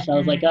the past. I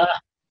was like,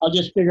 I'll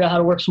just figure out how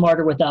to work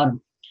smarter without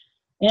him.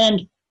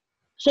 And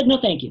said, no,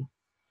 thank you.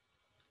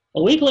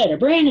 A week later,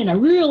 Brandon, I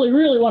really,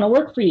 really want to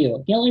work for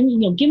you.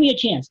 Give me a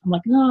chance. I'm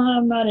like, no,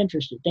 I'm not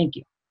interested. Thank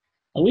you.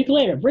 A week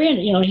later,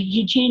 Brandon,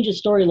 he changed his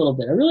story a little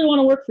bit. I really want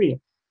to work for you.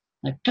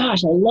 Like,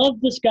 gosh, I love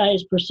this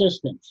guy's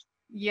persistence.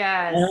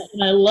 Yes.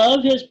 And I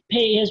love his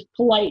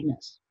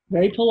politeness.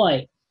 Very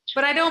polite.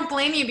 But I don't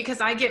blame you,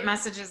 because I get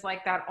messages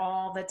like that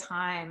all the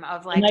time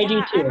of like,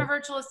 I'm a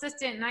virtual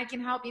assistant and I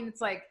can help you. And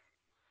it's like,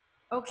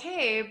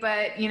 okay,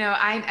 but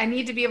I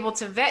need to be able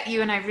to vet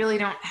you, and I really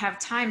don't have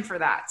time for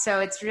that. So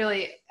it's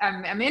really,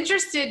 I'm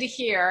interested to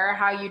hear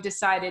how you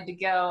decided to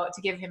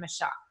give him a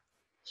shot.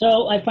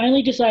 So I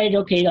finally decided,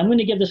 okay, I'm going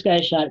to give this guy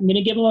a shot. I'm going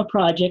to give him a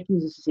project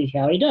and see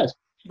how he does.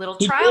 Little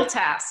trial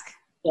task.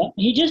 Yeah,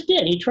 he just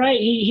did. He tried.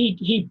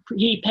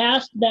 He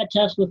passed that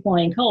test with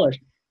flying colors.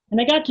 And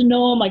I got to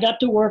know him. I got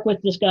to work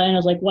with this guy, and I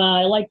was like,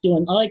 wow,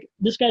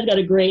 this guy's got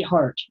a great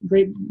heart.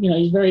 Great,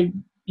 he's very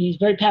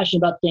passionate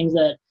about things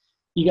that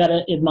you got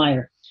to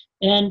admire.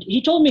 And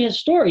he told me his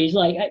story. He's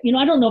like, I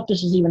don't know if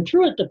this is even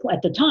true at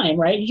the time,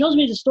 right? He tells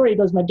me the story. He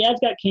goes, my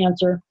dad's got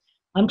cancer.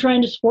 I'm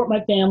trying to support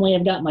my family.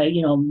 I've got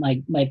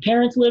my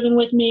parents living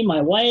with me, my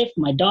wife,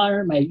 my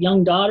daughter, my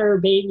young daughter,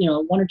 babe,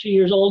 1 or 2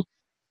 years old.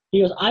 He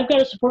goes, I've got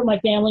to support my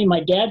family. My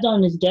dad's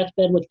on his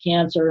deathbed with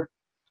cancer.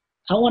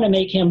 I want to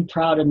make him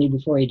proud of me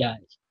before he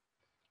dies.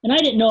 And I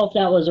didn't know if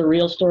that was a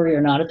real story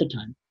or not at the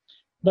time,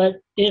 but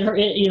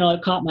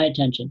it caught my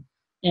attention.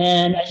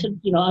 And I said,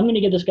 I'm going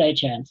to give this guy a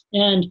chance.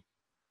 And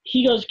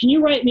he goes, can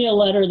you write me a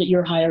letter that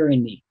you're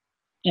hiring me?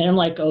 And I'm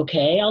like,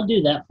 okay, I'll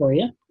do that for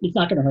you. It's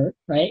not going to hurt,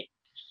 right?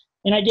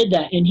 And I did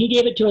that. And he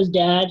gave it to his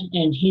dad,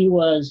 and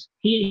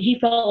he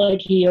felt like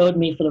he owed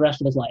me for the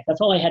rest of his life.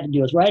 That's all I had to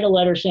do was write a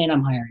letter saying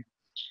I'm hiring him.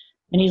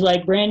 And he's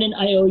like, Brandon,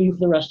 I owe you for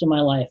the rest of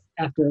my life,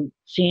 after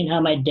seeing how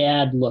my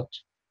dad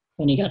looked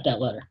when he got that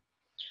letter.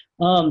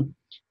 And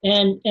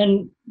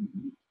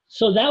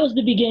so that was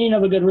the beginning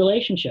of a good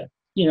relationship.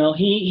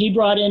 He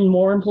brought in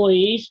more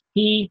employees.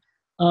 He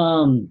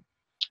helped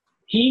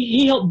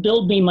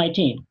build me my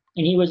team,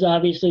 and he was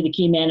obviously the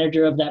key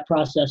manager of that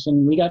process,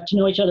 and we got to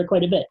know each other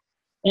quite a bit.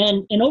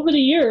 And over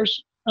the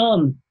years,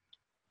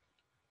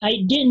 I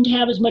didn't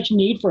have as much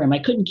need for him. I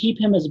couldn't keep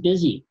him as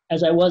busy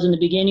as I was in the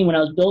beginning when I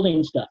was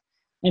building stuff.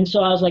 And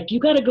so I was like, you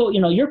got to go,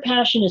 your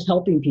passion is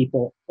helping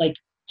people, like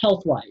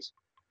health-wise.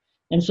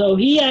 And so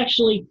he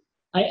actually,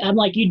 I'm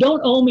like, you don't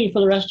owe me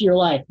for the rest of your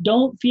life.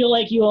 Don't feel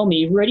like you owe me.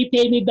 You've already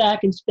paid me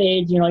back in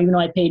spades, even though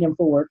I paid him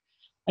for work.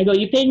 I go,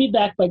 you paid me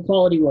back by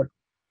quality work.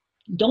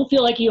 Don't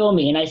feel like you owe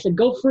me. And I said,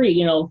 go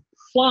free,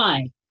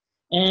 fly.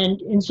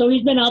 And so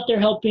he's been out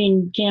there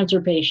helping cancer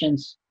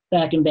patients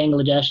back in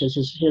Bangladesh as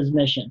his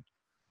mission.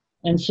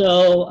 And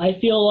so I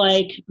feel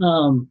like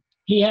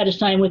he had his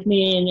time with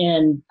me,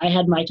 and I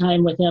had my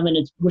time with him, and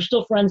we're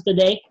still friends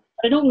today.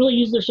 But I don't really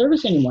use their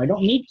service anymore. I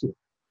don't need to.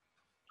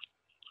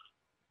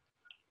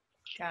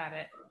 Got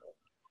it.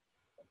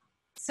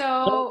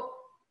 So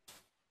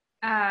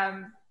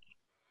I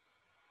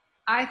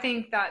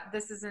think that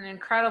this is an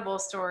incredible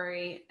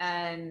story,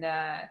 and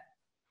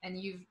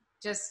you've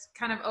just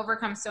kind of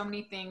overcome so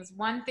many things.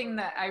 One thing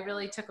that I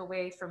really took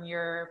away from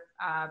your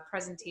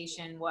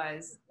presentation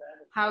was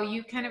how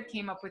you kind of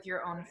came up with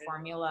your own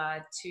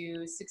formula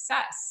to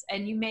success,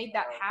 and you made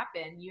that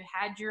happen. You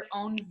had your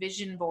own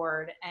vision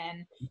board,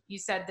 and you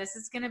said, this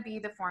is going to be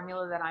the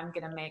formula that I'm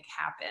going to make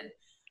happen.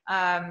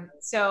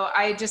 So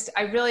I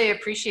really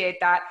appreciate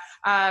that.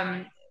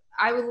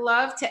 I would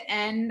love to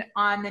end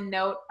on the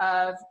note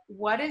of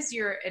what is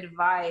your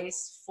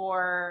advice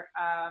for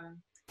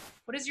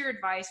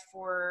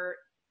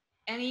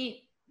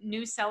any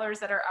new sellers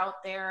that are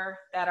out there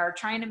that are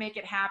trying to make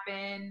it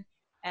happen?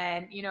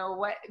 And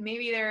what,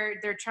 maybe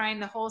they're trying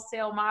the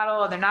wholesale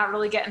model, they're not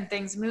really getting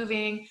things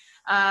moving.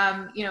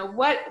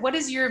 What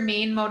is your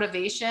main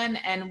motivation,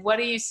 and what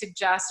do you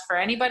suggest for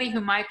anybody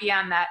who might be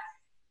on that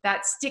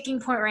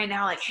sticking point right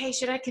now? Like, hey,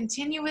 should I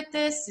continue with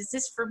this? Is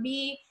this for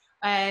me?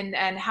 And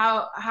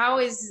how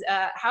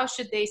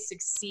should they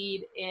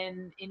succeed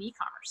in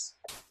e-commerce?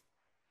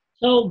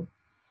 So,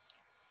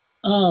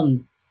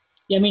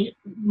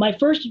 my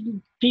first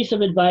piece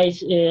of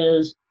advice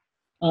is,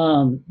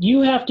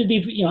 you have to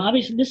be,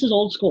 obviously this is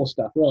old school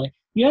stuff, really.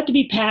 You have to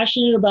be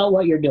passionate about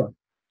what you're doing.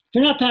 If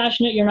you're not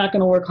passionate, you're not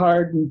going to work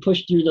hard and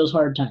push through those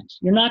hard times.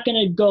 You're not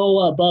going to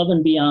go above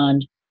and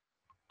beyond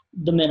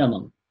the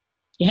minimum.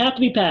 You have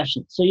to be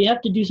passionate. So you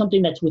have to do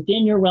something that's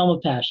within your realm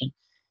of passion.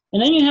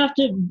 And then you have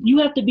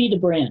to be the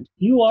brand.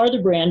 You are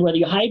the brand, whether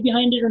you hide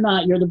behind it or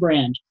not, you're the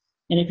brand.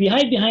 And if you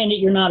hide behind it,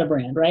 you're not a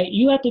brand, right?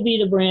 You have to be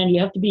the brand. You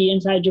have to be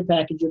inside your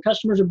package. Your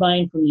customers are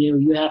buying from you.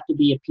 You have to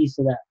be a piece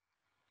of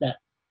that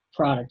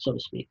product, so to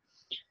speak.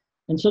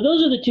 And so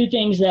those are the two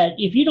things that,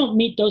 if you don't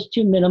meet those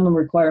two minimum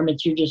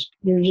requirements, you're just,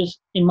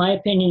 in my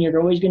opinion, you're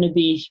always going to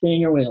be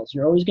spinning your wheels.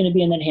 You're always going to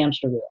be in that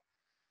hamster wheel.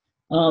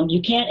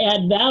 You can't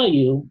add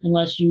value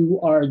unless you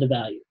are the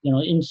value,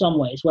 in some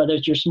ways, whether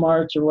it's your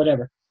smarts or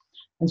whatever.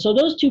 And so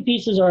those two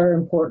pieces are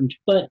important.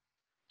 But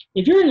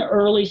if you're in the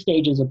early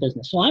stages of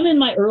business, so I'm in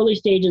my early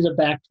stages of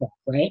Backtrack,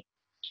 right?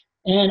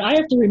 And I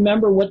have to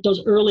remember what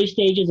those early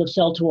stages of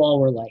Sell to All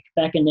were like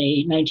back in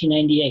the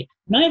 1998.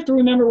 And I have to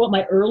remember what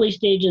my early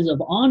stages of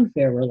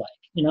OnFair were like,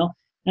 And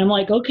I'm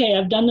like, okay,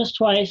 I've done this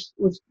twice.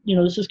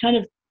 This is kind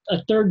of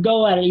a third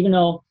go at it, even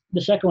though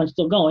the second one's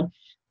still going.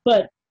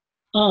 But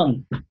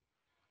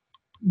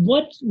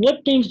what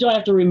things do I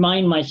have to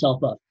remind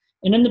myself of?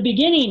 And in the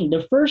beginning,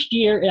 the first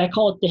year, I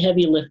call it the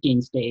heavy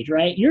lifting stage,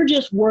 right? You're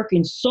just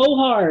working so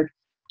hard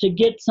to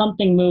get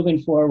something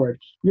moving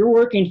forward. You're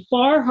working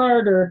far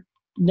harder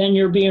than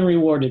you're being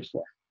rewarded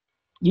for.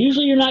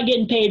 Usually you're not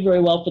getting paid very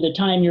well for the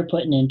time you're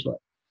putting into it.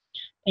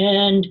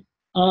 And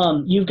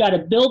you've got to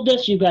build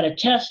this, you've got to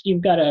test,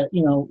 you've got to,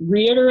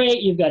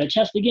 reiterate, you've got to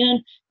test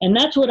again. And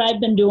that's what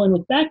I've been doing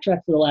with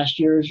Backtrack for the last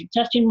year, is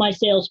testing my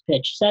sales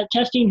pitch,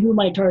 testing who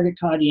my target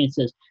audience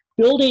is,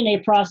 building a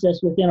process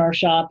within our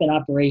shop and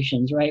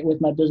operations, right, with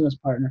my business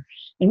partner.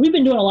 And we've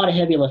been doing a lot of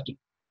heavy lifting.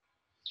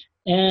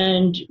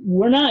 And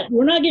we're not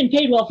getting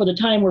paid well for the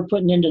time we're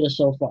putting into this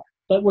so far.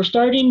 But we're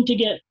starting to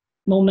get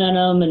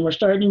momentum, and we're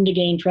starting to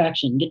gain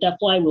traction, get that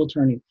flywheel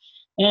turning.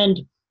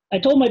 And I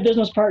told my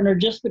business partner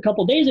just a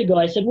couple days ago,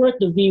 I said, we're at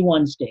the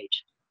V1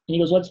 stage. And he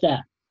goes, what's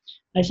that?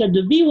 I said,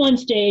 the V1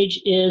 stage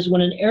is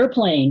when an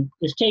airplane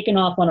is taken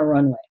off on a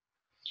runway.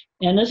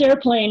 And this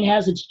airplane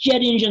has its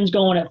jet engines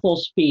going at full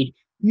speed,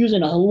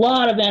 using a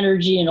lot of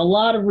energy and a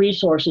lot of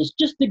resources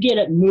just to get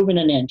it moving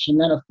an inch,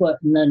 and then a foot,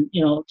 and then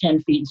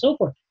 10 feet and so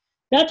forth.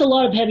 That's a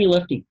lot of heavy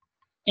lifting.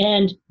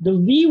 And the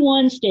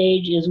V1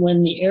 stage is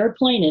when the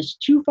airplane is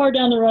too far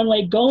down the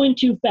runway, going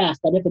too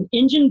fast, that if an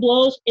engine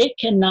blows, it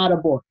cannot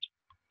abort.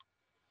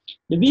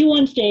 The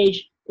V1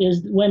 stage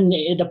is when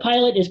the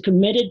pilot is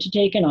committed to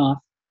taking off,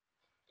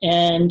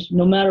 and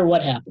no matter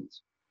what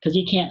happens, because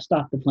he can't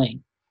stop the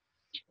plane.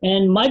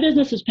 And my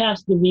business has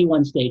passed the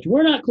V1 stage.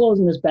 We're not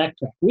closing this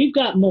Backtrack. We've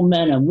got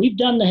momentum. We've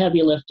done the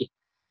heavy lifting.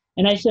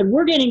 And I said,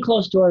 we're getting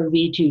close to our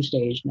V2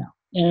 stage now.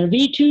 And a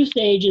V2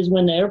 stage is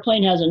when the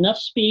airplane has enough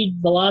speed,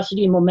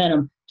 velocity, and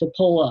momentum to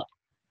pull up.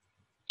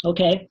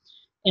 Okay?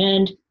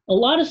 And a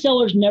lot of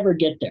sellers never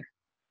get there.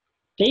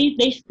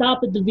 They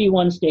stop at the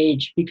V1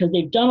 stage because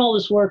they've done all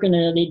this work and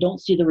they don't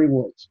see the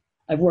rewards.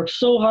 I've worked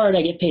so hard,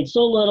 I get paid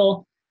so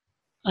little.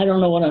 I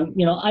don't know what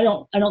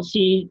I don't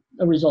see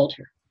a result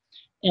here.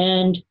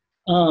 And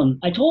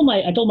I told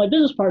my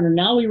business partner,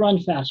 now we run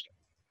faster.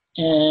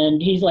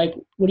 And he's like,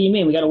 what do you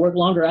mean? We got to work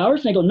longer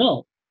hours? And I go,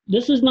 no,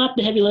 this is not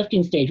the heavy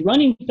lifting stage.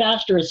 Running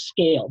faster is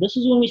scale. This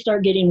is when we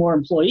start getting more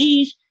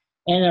employees,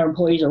 and our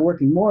employees are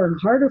working more and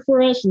harder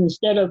for us. And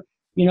instead of,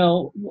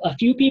 a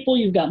few people,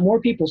 you've got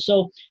more people.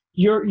 So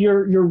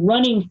you're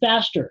running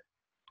faster.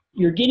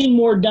 you're getting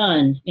more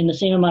done in the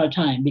same amount of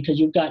time because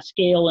you've got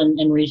scale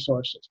and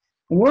resources.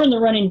 And we're in the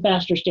running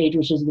faster stage,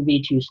 which is the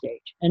V2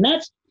 stage. And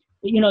that's,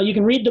 you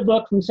can read the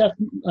book from Seth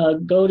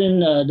Godin,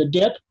 The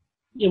Dip.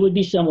 It would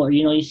be similar.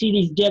 You see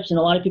these dips and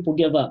a lot of people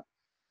give up.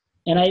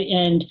 And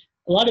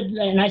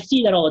I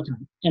see that all the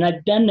time. And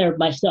I've been there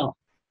myself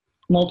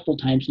multiple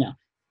times now.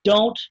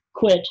 Don't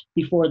quit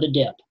before the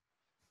dip.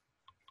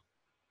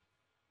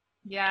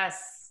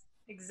 Yes,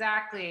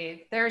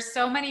 exactly. There are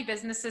so many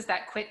businesses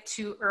that quit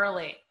too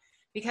early,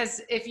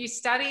 because if you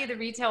study the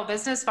retail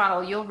business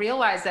model, you'll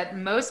realize that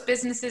most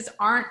businesses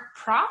aren't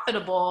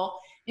profitable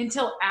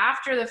until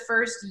after the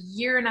first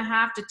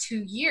 1.5 to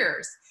 2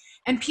 years.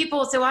 And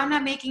people say, well, I'm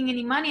not making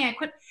any money, I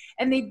quit.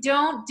 And they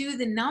don't do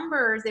the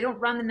numbers. They don't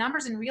run the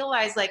numbers and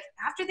realize, like,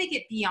 after they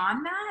get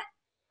beyond that,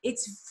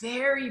 it's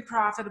very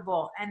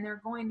profitable and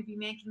they're going to be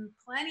making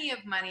plenty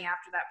of money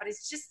after that. But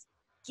it's just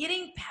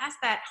getting past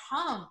that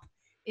hump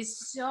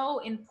is so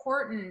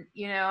important,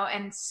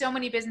 and so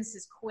many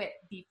businesses quit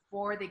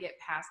before they get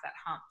past that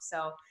hump.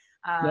 So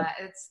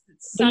it's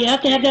but you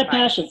have to have that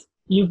passion.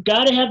 You've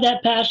got to have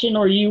that passion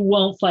or you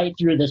won't fight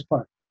through this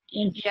part.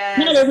 And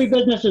not every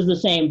business is the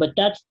same, but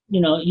that's,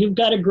 you've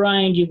got to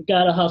grind, you've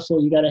got to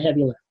hustle, you got to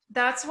heavy lift.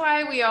 That's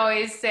why we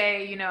always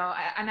say,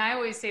 and I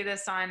always say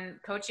this on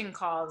coaching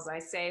calls, I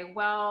say,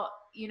 well,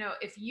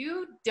 if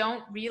you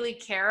don't really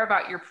care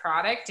about your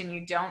product and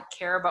you don't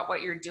care about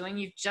what you're doing,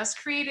 you've just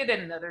created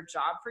another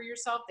job for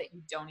yourself that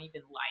you don't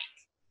even like.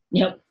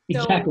 Yep,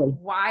 exactly. So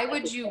why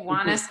would you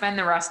want to spend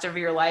the rest of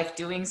your life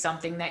doing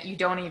something that you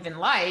don't even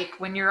like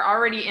when you're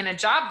already in a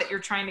job that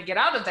you're trying to get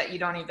out of that you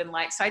don't even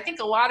like? So I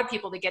think a lot of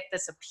people, to get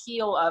this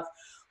appeal of,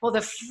 well,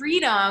 the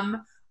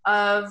freedom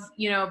of,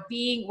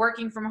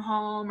 working from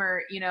home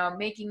or,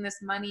 making this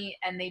money,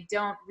 and they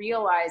don't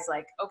realize,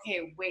 like,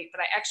 okay, wait,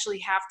 but I actually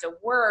have to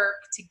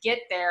work to get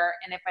there.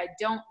 And if I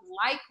don't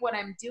like what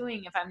I'm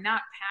doing, if I'm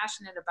not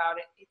passionate about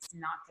it, it's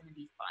not going to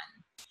be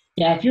fun.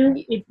 Yeah. If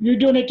you're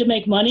doing it to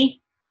make money,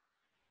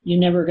 you're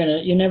never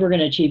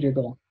gonna achieve your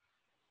goal.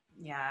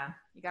 Yeah,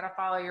 you got to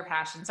follow your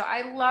passion. So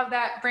I love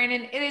that,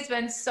 Brandon. It has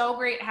been so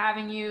great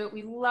having you.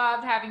 We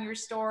loved having your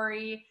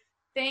story.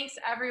 Thanks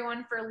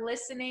everyone for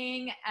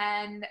listening.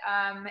 And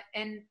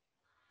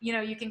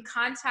you can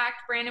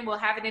contact Brandon. We'll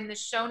have it in the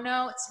show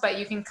notes, but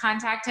you can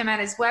contact him at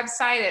his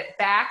website at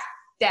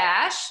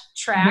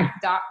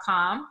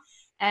back-track.com.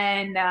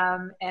 And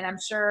I'm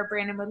sure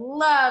Brandon would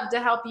love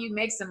to help you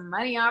make some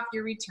money off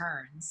your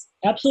returns.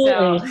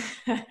 Absolutely.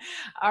 So,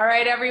 all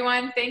right,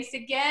 everyone. Thanks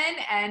again.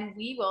 And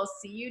we will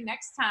see you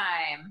next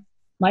time.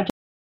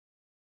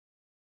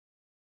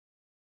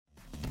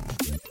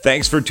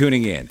 Thanks for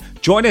tuning in.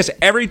 Join us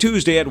every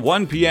Tuesday at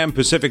 1 p.m.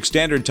 Pacific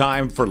Standard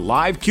Time for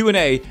live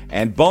Q&A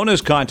and bonus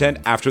content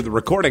after the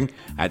recording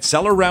at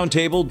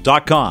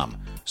sellerroundtable.com.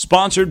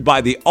 Sponsored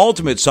by the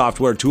ultimate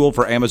software tool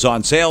for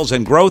Amazon sales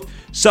and growth,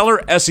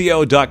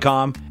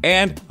 sellerseo.com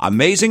and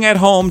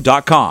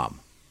amazingathome.com.